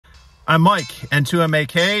I'm Mike,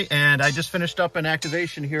 N2MAK, and I just finished up an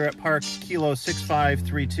activation here at Park Kilo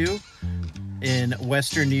 6532 in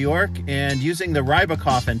Western New York, and using the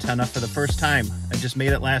Rybakov antenna for the first time. I just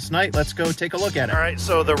made it last night. Let's go take a look at it. All right,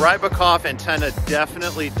 so the Rybakov antenna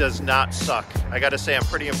definitely does not suck. I gotta say, I'm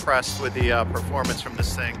pretty impressed with the performance from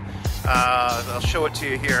this thing. I'll show it to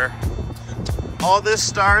you here. All this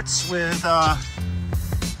starts with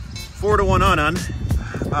 4-to-1 on.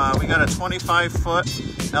 We got a 25-foot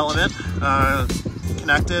element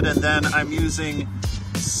connected, and then I'm using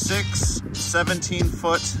 6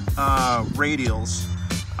 17-foot radials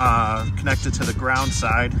connected to the ground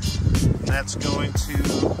side. That's going to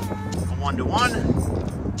a 1-to-1,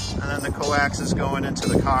 and then the coax is going into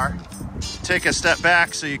the car. Take a step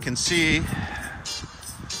back so you can see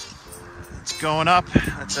it's going up.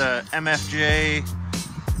 It's a MFJ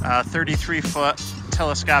 33-foot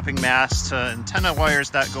telescoping mast, antenna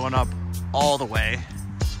wires that going up all the way.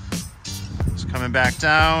 It's coming back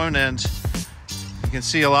down, and you can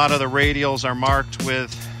see a lot of the radials are marked with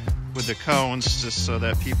the cones, just so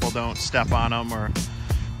that people don't step on them or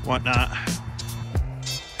whatnot.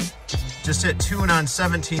 Just hit tune on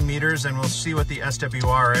 17 meters and we'll see what the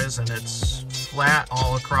SWR is, and it's flat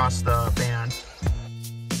all across the band.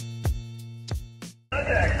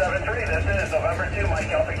 Contact 73, this is November 2, Mike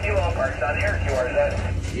Alpha Kilo, Parks on air,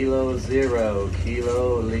 QRZ. Kilo 0,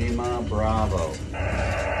 Kilo Lima Bravo.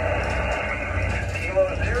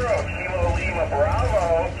 Kilo 0, Kilo Lima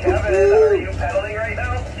Bravo. Kevin, are you pedaling right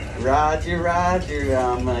now? Roger, roger.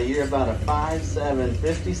 You're about a 5'7",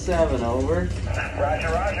 57, over. Roger,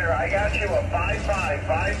 roger. I got you a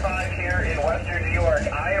 5'5" here in Western New York.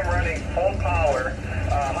 I am running full power,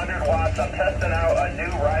 100 watts. I'm testing out a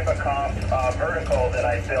new Rybakov vertical that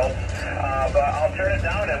I built, but I'll turn it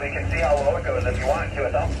down and we can see how low it goes if you want to.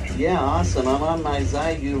 Yeah, awesome. I'm on my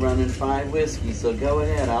Zygu running 5 whiskey, so go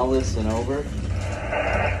ahead. I'll listen, over. This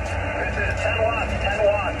is 10 watts into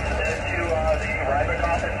the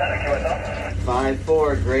Rybakov antenna, QSL.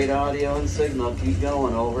 5'4", great audio and signal. Keep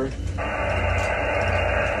going, over. Okay,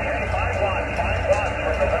 5 watts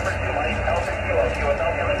for November 2, Mike Alpha Kilo,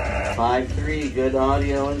 QSL, Kevin. 5'3", good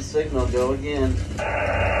audio and signal. Go again. Okay, this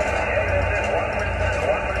is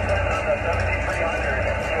 1% on the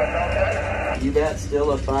 7300, QSL, Kevin. You bet,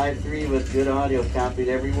 still a 5'3" with good audio. Copied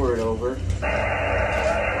every word, over.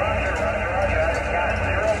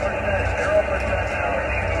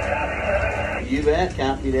 You bet,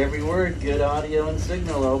 copied every word. Good audio and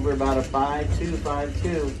signal, over. About a 5'2",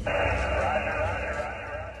 5'2".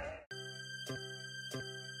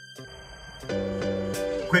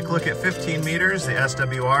 Quick look at 15 meters. The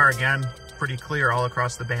SWR, again, pretty clear all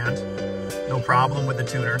across the band. No problem with the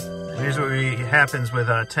tuner. And here's what happens with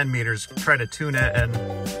 10 meters. Try to tune it and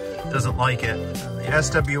doesn't like it. The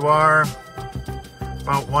SWR,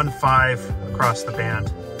 about 1.5 across the band.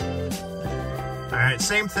 All right,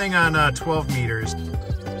 same thing on 12 meters.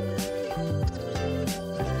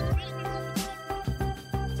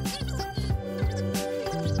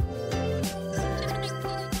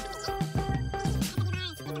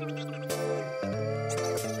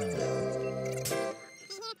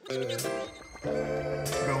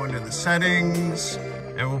 Go into the settings,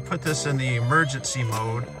 and we'll put this in the emergency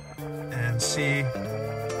mode and see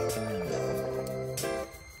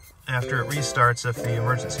after it restarts if the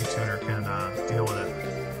emergency tuner can deal with it.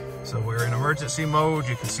 So we're in emergency mode.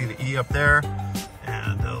 You can see the E up there,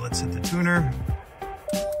 and let's hit the tuner.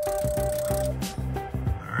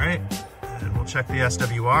 All right, and we'll check the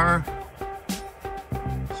SWR.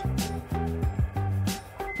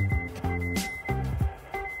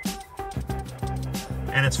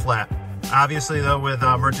 And it's flat. Obviously though, with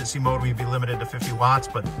emergency mode, we'd be limited to 50 watts,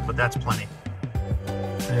 but that's plenty.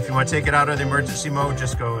 And if you want to take it out of the emergency mode,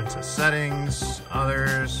 just go into settings,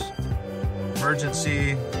 others,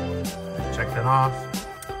 emergency, check that off,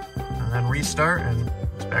 and then restart, and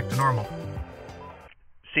it's back to normal.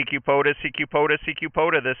 CQ POTA, CQ POTA, CQ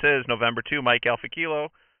POTA. This is November 2, Mike Alpha Kilo.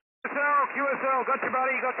 QSL, got your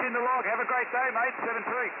buddy, got you in the log. Have a great day, mate.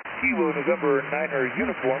 7-3. Kilo November 9er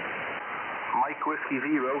uniform. Mike Whiskey 0,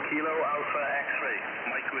 Kilo Alpha X-ray.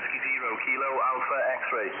 Mike Whiskey 0, Kilo Alpha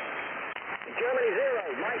X-ray. Germany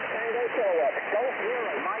 0, Mike Tango Kilowatt. Golf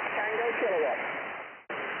 0, Mike Tango Kilowatt.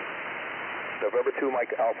 November 2,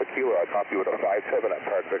 Mike Alpha Kilo. I copy with a 5'7" at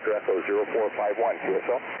Park Victor Echo 0451,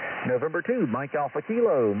 QSL. November 2, Mike Alpha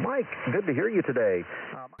Kilo. Mike, good to hear you today.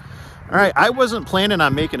 All right, I wasn't planning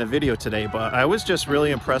on making a video today, but I was just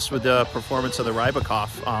really impressed with the performance of the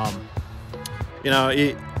Rybakov. You know,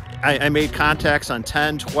 I made contacts on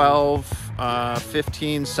 10, 12,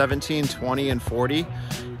 15, 17, 20, and 40.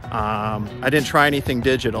 I didn't try anything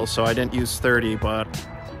digital, so I didn't use 30, but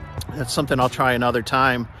That's something I'll try another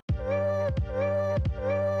time.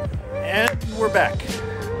 And we're back.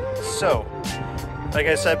 So, like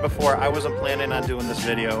I said before, I wasn't planning on doing this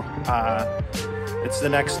video. It's the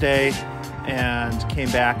next day and came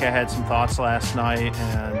back. I had some thoughts last night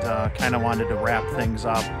and kind of wanted to wrap things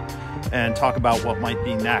up and talk about what might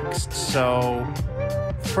be next. So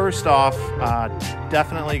first off,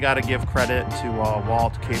 definitely got to give credit to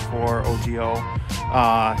Walt, K4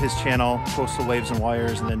 OGO, his channel, Coastal Waves and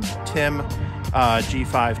Wires, and then Tim,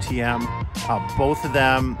 G5TM. Both of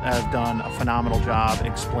them have done a phenomenal job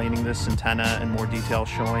explaining this antenna in more detail,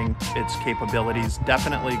 showing its capabilities.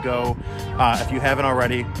 Definitely go, if you haven't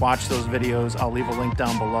already, watch those videos. I'll leave a link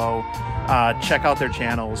down below. Check out their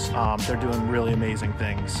channels. They're doing really amazing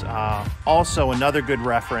things. Also, another good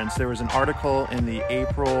reference, there was an article in the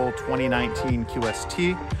April 2019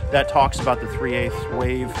 QST that talks about the 3/8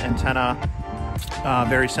 wave antenna,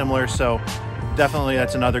 very similar. So definitely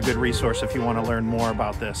that's another good resource if you want to learn more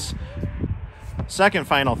about this. Second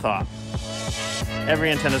final thought,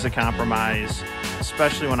 every antenna is a compromise,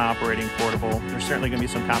 especially when operating portable. There's certainly going to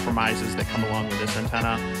be some compromises that come along with this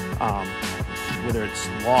antenna, whether it's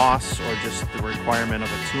loss or just the requirement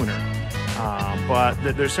of a tuner. But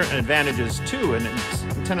there's certain advantages too, and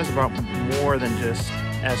antenna's about more than just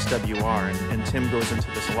SWR, and Tim goes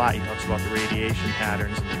into this a lot. He talks about the radiation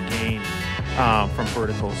patterns and the gain from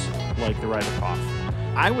verticals like the Rybakov.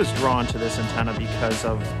 I was drawn to this antenna because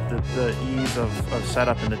of the ease of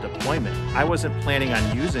setup and the deployment. I wasn't planning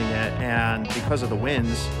on using it, and because of the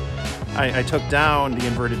winds, I took down the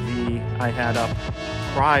inverted V I had up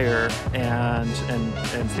prior and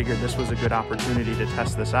figured this was a good opportunity to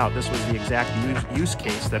test this out. This was the exact use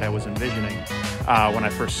case that I was envisioning when I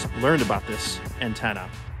first learned about this antenna.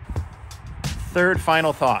 Third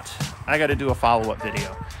final thought, I got to do a follow-up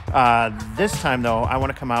video. This time though, I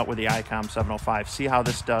want to come out with the ICOM 705, see how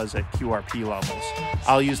this does at QRP levels.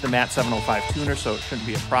 I'll use the MAT 705 tuner, so it shouldn't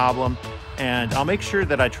be a problem. And I'll make sure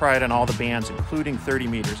that I try it on all the bands, including 30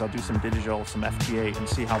 meters. I'll do some digital, some FT8, and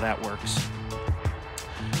see how that works.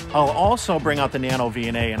 I'll also bring out the Nano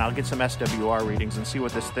VNA and I'll get some SWR readings and see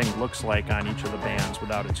what this thing looks like on each of the bands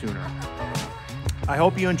without a tuner. I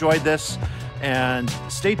hope you enjoyed this, and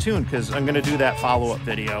stay tuned because I'm going to do that follow-up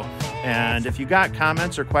video. And if you got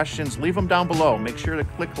comments or questions, leave them down below. Make sure to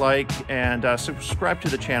click like and subscribe to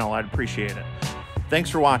the channel. I'd appreciate it. Thanks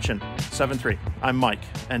for watching. 7-3. I'm Mike,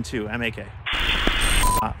 N2, MAK.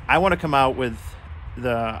 I want to come out with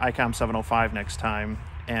the ICOM 705 next time,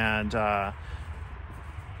 and